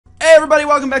everybody,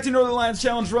 welcome back to Northernlion's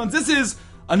Challenge Runs. This is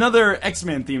another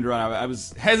X-Men themed run. I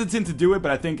was hesitant to do it, but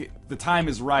I think the time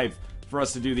is ripe for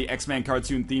us to do the X-Men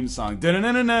cartoon theme song.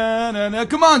 Da-na-na-na-na-na.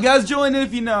 Come on, guys, join in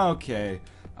if you know. Okay.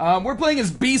 We're playing as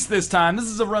Beast this time. This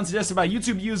is a run suggested by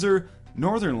YouTube user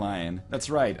Northernlion. That's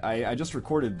right. I just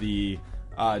recorded the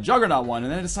Juggernaut one,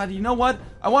 and then I decided, you know what?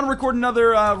 I want to record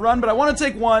another run, but I want to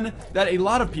take one that a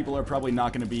lot of people are probably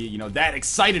not going to be, you know, that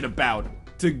excited about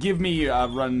to give me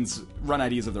run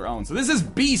ideas of their own. So this is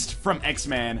Beast from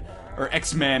X-Men, or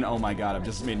X-Men. Oh my god, I've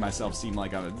just made myself seem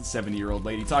like I'm a 70-year-old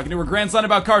lady talking to her grandson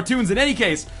about cartoons. In any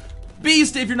case,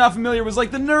 Beast, if you're not familiar, was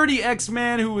like the nerdy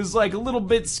X-Man who was like a little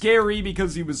bit scary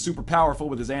because he was super powerful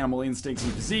with his animal instincts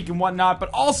and physique and whatnot,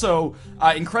 but also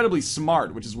incredibly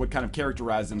smart, which is what kind of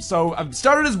characterized him. So I've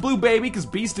started as Blue Baby because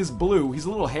Beast is blue. He's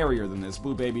a little hairier than this.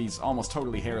 Blue Baby's almost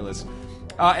totally hairless.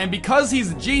 And because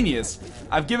he's a genius,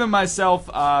 I've given myself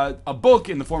a book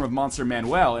in the form of Monster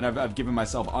Manuel, and I've given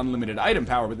myself unlimited item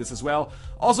power with this as well.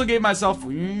 Also gave myself,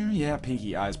 yeah,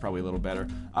 pinky eye is probably a little better.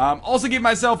 Also gave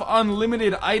myself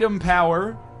unlimited item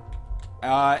power,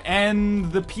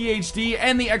 and the PhD,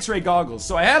 and the X-ray goggles.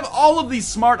 So I have all of these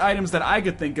smart items that I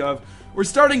could think of. We're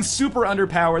starting super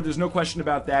underpowered, there's no question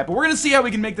about that, but we're gonna see how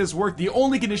we can make this work. The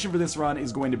only condition for this run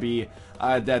is going to be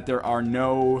that there are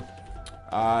no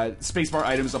spacebar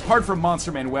items apart from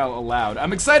Monster Manuel allowed.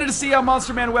 I'm excited to see how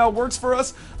Monster Manuel works for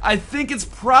us. I think it's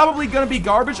probably gonna be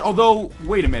garbage, although,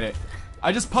 wait a minute.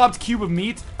 I just popped Cube of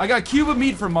Meat. I got Cube of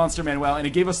Meat from Monster Manuel, and it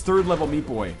gave us 3rd level Meat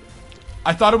Boy.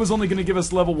 I thought it was only gonna give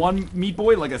us level 1 Meat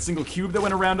Boy, like a single cube that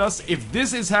went around us. If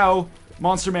this is how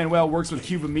Monster Manuel works with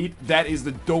Cube of Meat, that is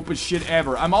the dopest shit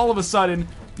ever. I'm all of a sudden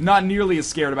not nearly as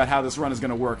scared about how this run is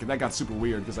gonna work. That got super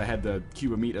weird, because I had the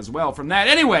Cube of Meat as well from that.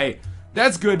 Anyway,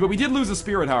 that's good, but we did lose a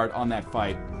Spirit Heart on that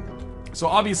fight. So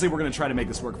obviously we're going to try to make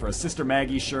this work for us. Sister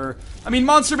Maggie, sure. I mean,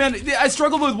 Monster Man, I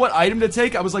struggled with what item to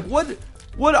take. I was like, what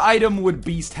item would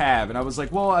Beast have? And I was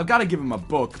like, well, I've got to give him a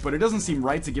book, but it doesn't seem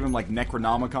right to give him, like,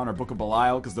 Necronomicon or Book of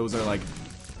Belial, because those are, like,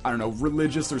 I don't know,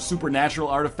 religious or supernatural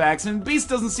artifacts, and Beast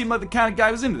doesn't seem like the kind of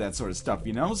guy who's into that sort of stuff,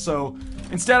 you know? So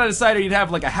instead I decided he'd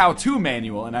have, like, a how-to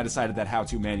manual, and I decided that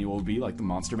how-to manual would be, like, the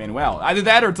Monster Manual. Either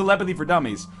that or Telepathy for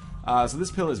Dummies. So this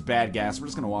pill is bad gas. We're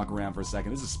just going to walk around for a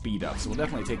second. This is speed up, so we'll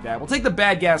definitely take that. We'll take the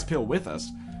bad gas pill with us,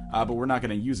 but we're not going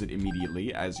to use it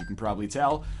immediately, as you can probably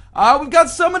tell. We've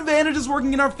got some advantages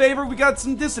working in our favor. We got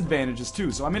some disadvantages,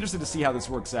 too, so I'm interested to see how this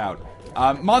works out.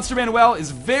 Monster Manuel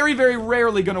is very, very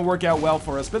rarely going to work out well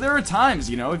for us, but there are times,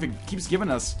 you know, if it keeps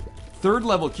giving us 3rd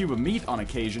level Cube of Meat on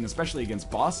occasion, especially against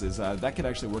bosses, that could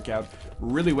actually work out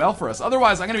really well for us.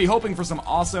 Otherwise, I'm going to be hoping for some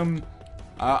awesome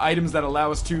items that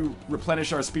allow us to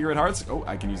replenish our Spirit Hearts. Oh,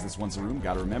 I can use this once a room,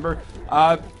 gotta remember.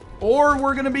 Or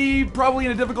we're gonna be probably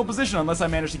in a difficult position unless I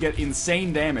manage to get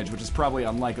insane damage, which is probably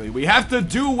unlikely. We have to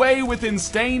do away with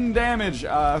insane damage.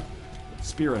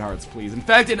 Spirit Hearts, please. In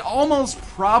fact, it almost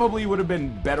probably would have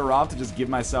been better off to just give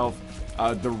myself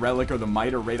the Relic or the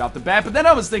Mitre right off the bat, but then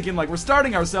I was thinking, like, we're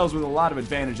starting ourselves with a lot of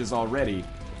advantages already.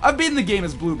 I've beaten the game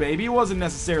as Blue Baby. It wasn't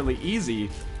necessarily easy.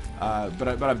 But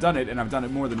I've done it, and I've done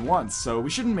it more than once, so we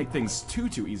shouldn't make things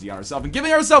too easy on ourselves. And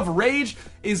giving ourselves Rage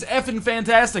is effing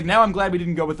fantastic. Now I'm glad we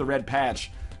didn't go with the red patch.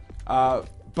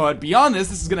 But beyond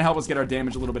this is going to help us get our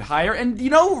damage a little bit higher. And, you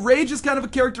know, Rage is kind of a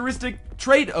characteristic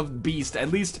trait of Beast,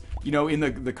 at least, you know, in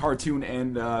the cartoon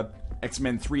and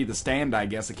X-Men 3, The Stand, I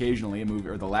guess, occasionally, a movie,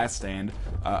 or The Last Stand,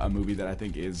 a movie that I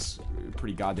think is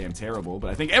pretty goddamn terrible,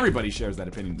 but I think everybody shares that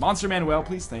opinion. Monster Manuel,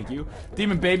 please, thank you.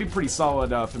 Demon Baby, pretty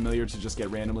solid familiar to just get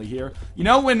randomly here. You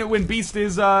know, when Beast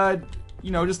is,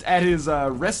 you know, just at his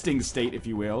resting state, if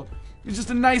you will, he's just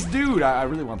a nice dude. I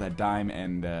really want that dime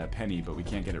and penny, but we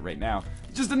can't get it right now.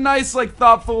 Just a nice, like,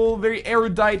 thoughtful, very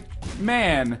erudite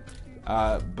man,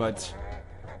 but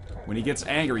when he gets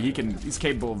angry, he's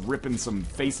capable of ripping some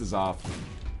faces off.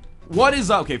 What is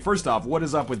up? Okay, first off, what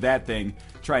is up with that thing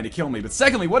trying to kill me? But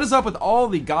secondly, what is up with all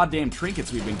the goddamn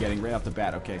trinkets we've been getting right off the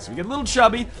bat? Okay, so we get a little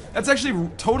chubby. That's actually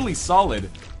totally solid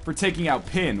for taking out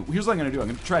Pin. Here's what I'm gonna do. I'm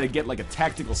gonna try to get, like, a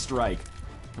tactical strike.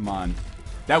 Come on.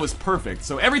 That was perfect.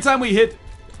 So every time we hit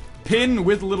Pin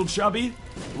with Little Chubby,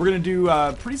 we're gonna do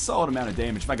a pretty solid amount of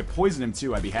damage. If I could poison him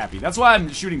too, I'd be happy. That's why I'm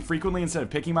shooting frequently instead of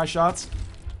picking my shots.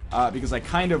 Because I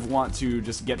kind of want to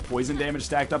just get poison damage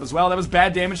stacked up as well. That was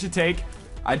bad damage to take.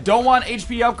 I don't want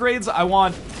HP upgrades. I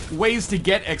want ways to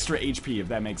get extra HP, if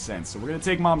that makes sense. So we're gonna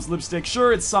take Mom's Lipstick.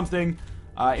 Sure, it's something.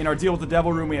 In our Deal with the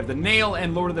Devil room, we have the Nail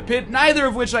and Lord of the Pit, neither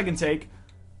of which I can take.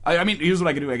 I mean, here's what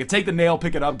I can do. I can take the Nail,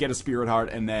 pick it up, get a Spirit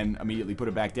Heart, and then immediately put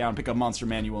it back down, pick up Monster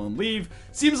Manual, and leave.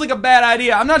 Seems like a bad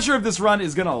idea. I'm not sure if this run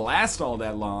is gonna last all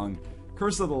that long.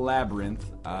 Curse of the Labyrinth,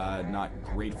 not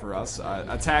great for us.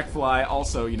 Attack Fly,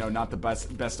 also, you know, not the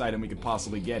best item we could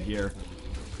possibly get here.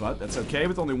 But that's okay,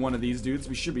 with only one of these dudes,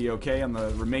 we should be okay on the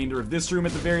remainder of this room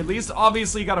at the very least.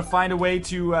 Obviously, you gotta find a way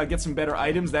to get some better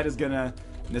items. That is gonna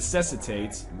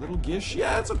necessitate... Little Gish?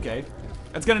 Yeah, it's okay.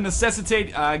 That's gonna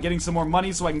necessitate getting some more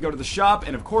money so I can go to the shop,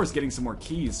 and of course getting some more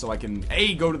keys so I can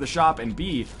A, go to the shop, and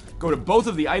B, go to both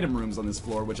of the item rooms on this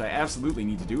floor, which I absolutely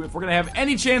need to do if we're gonna have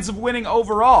any chance of winning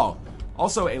overall.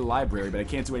 Also a library, but I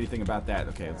can't do anything about that.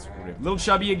 Okay, let's Little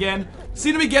Chubby again.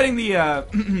 Seem to be getting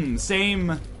the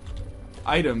same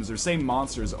items or same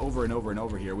monsters over and over and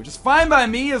over here, which is fine by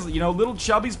me, as you know, Little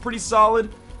Chubby's pretty solid.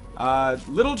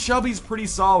 Little Chubby's pretty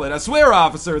solid. I swear,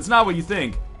 officer, it's not what you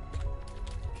think.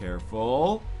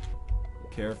 Careful.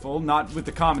 Careful. Not with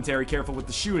the commentary, careful with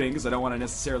the shooting, because I don't want to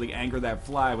necessarily anger that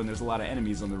fly when there's a lot of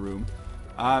enemies in the room.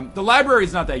 The library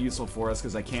is not that useful for us,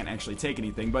 because I can't actually take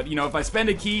anything, but, you know, if I spend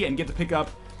a key and get to pick up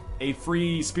a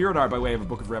free Spirit Art by way of a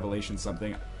Book of Revelation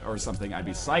something, I'd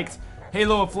be psyched.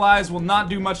 Halo of Flies will not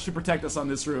do much to protect us on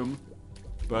this room,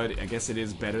 but I guess it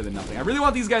is better than nothing. I really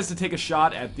want these guys to take a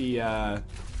shot at the,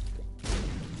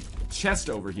 chest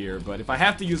over here, but if I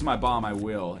have to use my bomb, I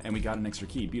will. And we got an extra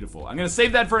key. Beautiful. I'm gonna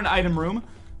save that for an item room,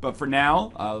 but for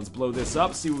now, let's blow this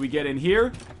up, see what we get in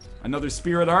here. Another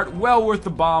Spirit Art. Well worth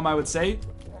the bomb, I would say.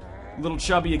 Little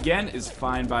Chubby again is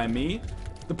fine by me.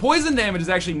 The poison damage is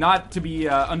actually not to be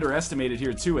underestimated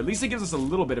here, too. At least it gives us a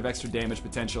little bit of extra damage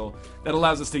potential that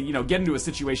allows us to, you know, get into a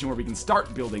situation where we can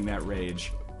start building that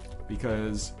rage.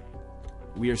 Because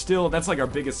we are still... That's like our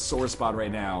biggest sore spot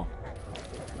right now.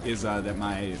 Is that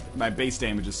my base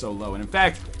damage is so low. And in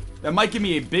fact, that might give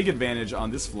me a big advantage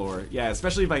on this floor. Yeah,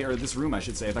 especially if or this room, I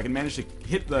should say. If I can manage to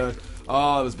hit the...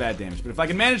 Oh, that was bad damage. But if I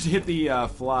can manage to hit the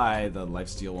fly, the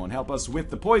lifesteal won't help us.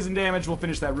 With the poison damage, we'll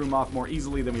finish that room off more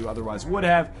easily than we otherwise would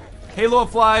have. Halo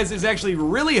of Flies is actually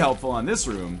really helpful on this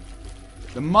room.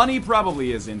 The money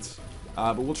probably isn't,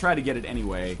 but we'll try to get it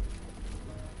anyway.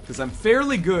 Because I'm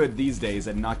fairly good these days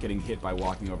at not getting hit by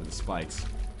walking over the spikes.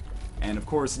 And of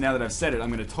course, now that I've said it,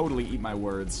 I'm going to totally eat my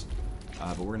words.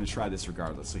 But we're going to try this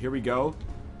regardless. So here we go.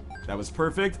 That was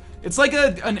perfect. It's like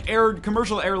an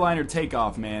commercial airliner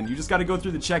takeoff, man. You just got to go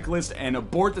through the checklist and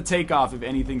abort the takeoff if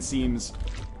anything seems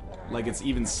like it's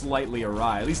even slightly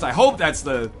awry. At least I hope that's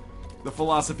the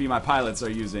philosophy my pilots are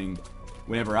using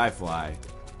whenever I fly.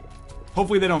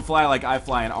 Hopefully they don't fly like I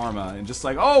fly in Arma and just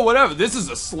like, oh, whatever, this is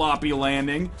a sloppy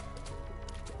landing.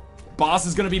 Boss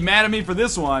is gonna be mad at me for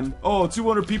this one. Oh,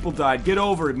 200 people died. Get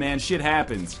over it, man. Shit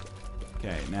happens.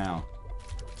 Okay, now.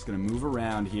 Just gonna move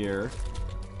around here.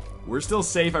 We're still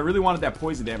safe. I really wanted that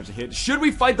poison damage to hit. Should we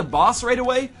fight the boss right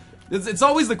away? It's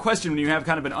always the question when you have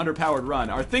kind of an underpowered run.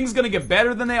 Are things gonna get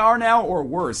better than they are now, or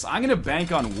worse? I'm gonna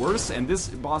bank on worse, and this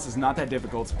boss is not that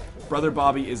difficult. Brother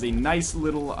Bobby is a nice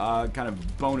little kind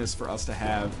of bonus for us to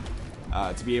have.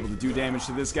 To be able to do damage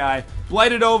to this guy.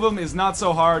 Blighted Ovum is not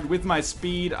so hard. With my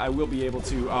speed, I will be able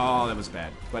to... Oh, that was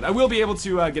bad. But I will be able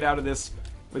to get out of this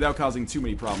without causing too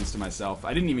many problems to myself.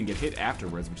 I didn't even get hit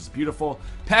afterwards, which is beautiful.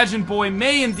 Pageant Boy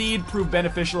may indeed prove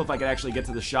beneficial if I could actually get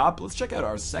to the shop. Let's check out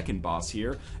our second boss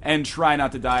here. And try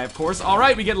not to die, of course.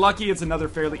 Alright, we get lucky. It's another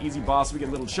fairly easy boss. We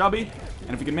get Little Chubby.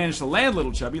 And if we can manage to land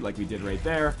Little Chubby, like we did right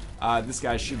there, this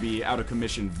guy should be out of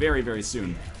commission very, very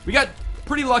soon. We got...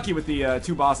 pretty lucky with the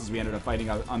two bosses we ended up fighting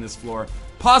on this floor.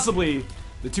 Possibly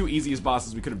the two easiest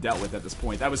bosses we could have dealt with at this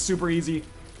point. That was super easy.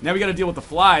 Now we gotta deal with the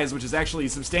flies, which is actually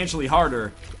substantially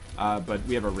harder. But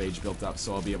we have a rage built up,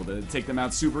 so I'll be able to take them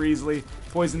out super easily.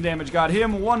 Poison damage got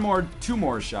him. Two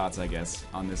more shots, I guess,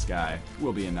 on this guy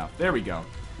will be enough. There we go.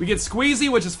 We get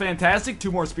Squeezy, which is fantastic.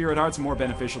 2 more Spirit Hearts, more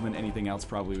beneficial than anything else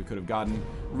probably we could have gotten.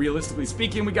 Realistically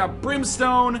speaking, we got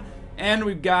Brimstone, and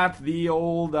we've got the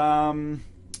old,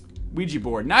 Ouija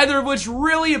board. Neither of which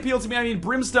really appeal to me. I mean,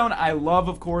 Brimstone I love,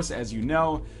 of course, as you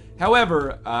know.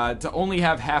 However, to only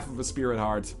have half of a Spirit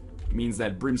Heart means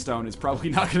that Brimstone is probably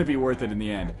not going to be worth it in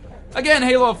the end. Again,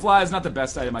 Halo of Fly is not the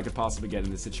best item I could possibly get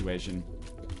in this situation.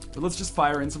 But let's just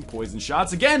fire in some poison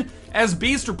shots. Again, as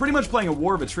Beast, we're pretty much playing a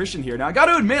war of attrition here. Now, I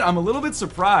gotta admit, I'm a little bit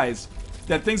surprised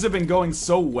that things have been going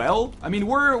so well. I mean,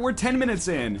 we're 10 minutes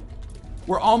in.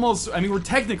 We're almost, I mean, we're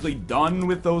technically done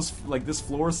with those, like, this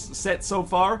floor set so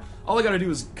far. All I gotta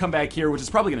do is come back here, which is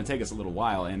probably gonna take us a little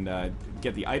while, and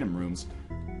get the item rooms.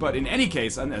 But in any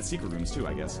case, and secret rooms too,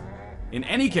 I guess. In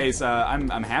any case, I'm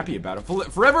happy about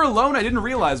it. Forever Alone, I didn't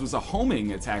realize was a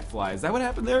homing attack fly. Is that what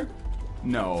happened there?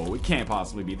 No, it can't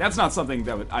possibly be. That's not something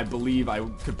that I believe I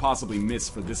could possibly miss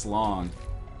for this long.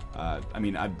 I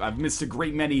mean, I've missed a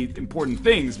great many important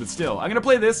things, but still. I'm gonna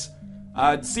play this.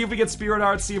 See if we get Spirit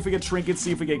Art, see if we get Trinkets,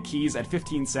 see if we get Keys. At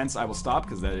 15 cents, I will stop,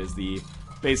 because that is the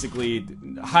basically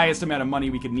highest amount of money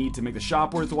we could need to make the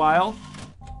shop worthwhile.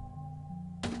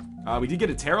 We did get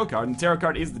a tarot card, and the tarot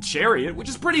card is the Chariot, which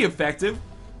is pretty effective.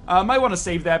 Might want to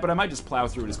save that, but I might just plow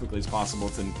through it as quickly as possible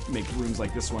to make rooms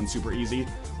like this one super easy.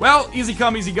 Well, easy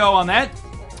come, easy go on that.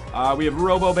 We have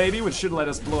Robo Baby, which should let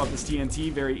us blow up this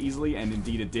TNT very easily, and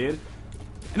indeed it did.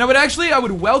 And I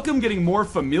would welcome getting more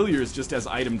familiars just as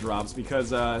item drops,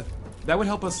 because that would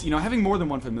help us, you know, having more than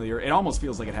one familiar, it almost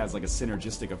feels like it has like a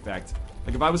synergistic effect.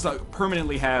 Like if I was to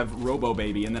permanently have Robo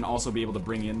Baby and then also be able to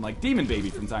bring in like Demon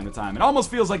Baby from time to time, it almost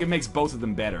feels like it makes both of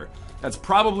them better. That's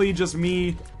probably just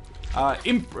me, not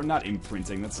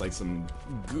imprinting, that's like some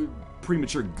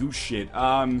premature goose shit.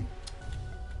 I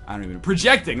don't even know.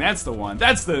 Projecting, that's the one.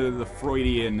 That's the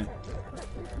Freudian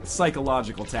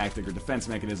psychological tactic or defense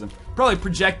mechanism. Probably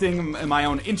projecting my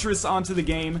own interests onto the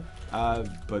game,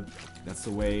 but that's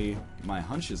the way my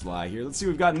hunches lie here. Let's see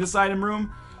what we've got in this item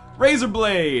room. Razor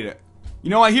Blade! You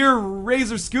know, I hear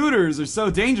razor scooters are so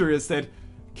dangerous that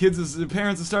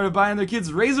parents have started buying their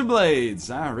kids razor blades.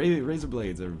 Razor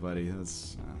blades, everybody.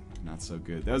 That's not so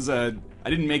good. That was I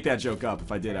didn't make that joke up.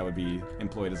 If I did, I would be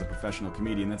employed as a professional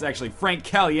comedian. That's actually Frank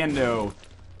Caliendo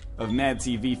of Mad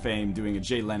TV fame doing a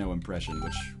Jay Leno impression,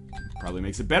 which probably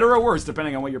makes it better or worse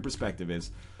depending on what your perspective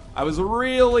is. I was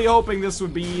really hoping this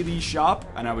would be the shop,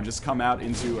 and I would just come out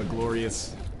into a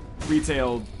glorious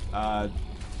retail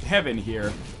heaven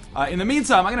here. In the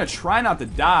meantime, I'm going to try not to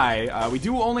die. We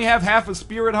do only have half a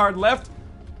Spirit Heart left,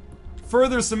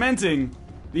 further cementing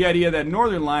the idea that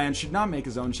Northernlion should not make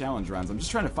his own challenge runs. I'm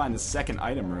just trying to find the second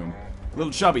item room.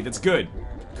 Little Chubby, that's good.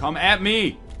 Come at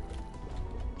me.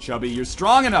 Chubby, you're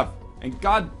strong enough. And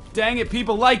god dang it,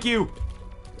 people like you.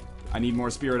 I need more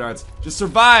Spirit Hearts. Just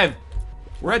survive.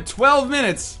 We're at 12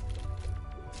 minutes.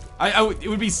 It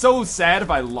would be so sad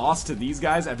if I lost to these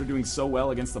guys after doing so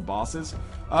well against the bosses.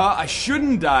 I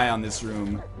shouldn't die on this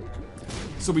room.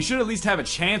 So we should at least have a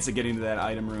chance at getting to that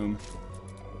item room.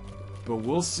 But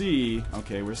we'll see.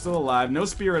 Okay, we're still alive. No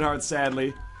Spirit Hearts,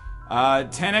 sadly.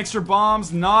 10 extra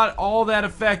bombs, not all that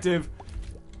effective.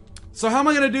 So how am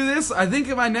I going to do this? I think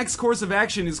my next course of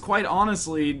action is quite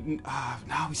honestly...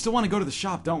 no, we still want to go to the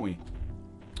shop, don't we?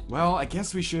 Well, I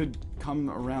guess we should come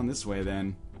around this way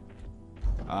then.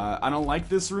 I don't like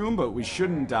this room, but we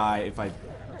shouldn't die if I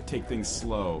take things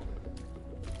slow.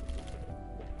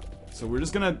 So we're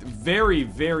just gonna very,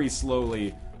 very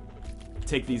slowly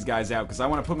take these guys out, because I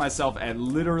want to put myself at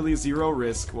literally zero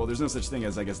risk. Well, there's no such thing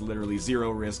as, I guess, literally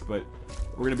zero risk, but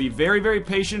we're gonna be very, very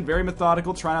patient, very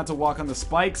methodical, try not to walk on the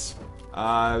spikes.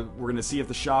 We're gonna see if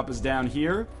the shop is down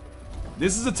here.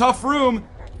 This is a tough room.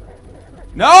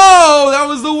 No! That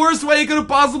was the worst way it could have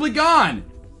possibly gone!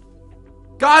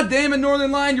 God damn it,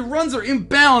 Northernlion, your runs are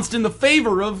imbalanced in the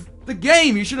favor of the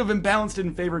game. You should have imbalanced it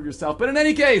in favor of yourself. But in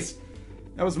any case,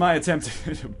 that was my attempt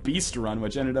at a beast run,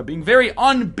 which ended up being very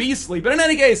unbeastly. But in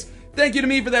any case, thank you to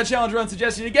me for that challenge run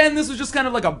suggestion. Again, this was just kind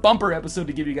of like a bumper episode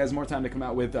to give you guys more time to come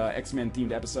out with X-Men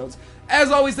themed episodes.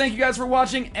 As always, thank you guys for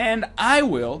watching, and I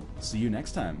will see you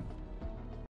next time.